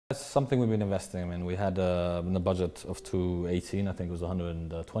It's something we've been investing in. We had in the budget of 2018, I think it was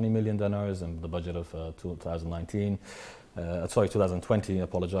 120 million dinars, and the budget of 2019, 2020, I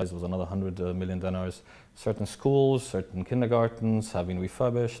apologize, was another 100 million dinars. Certain schools, certain kindergartens have been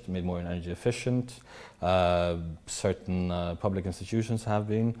refurbished, made more energy efficient. Certain public institutions have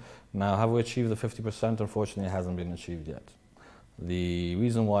been. Now, have we achieved the 50%? Unfortunately, it hasn't been achieved yet. The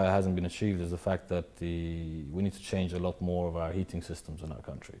reason why it hasn't been achieved is the fact that we need to change a lot more of our heating systems in our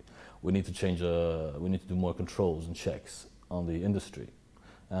country. We need to change, we need to do more controls and checks on the industry.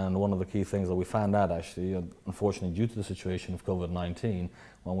 And one of the key things that we found out actually, unfortunately due to the situation of COVID-19,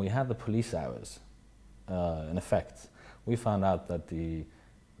 when we had the police hours in effect, we found out that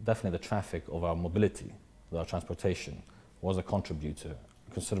definitely the traffic of our mobility, our transportation, was a contributor,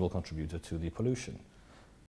 a considerable contributor to the pollution.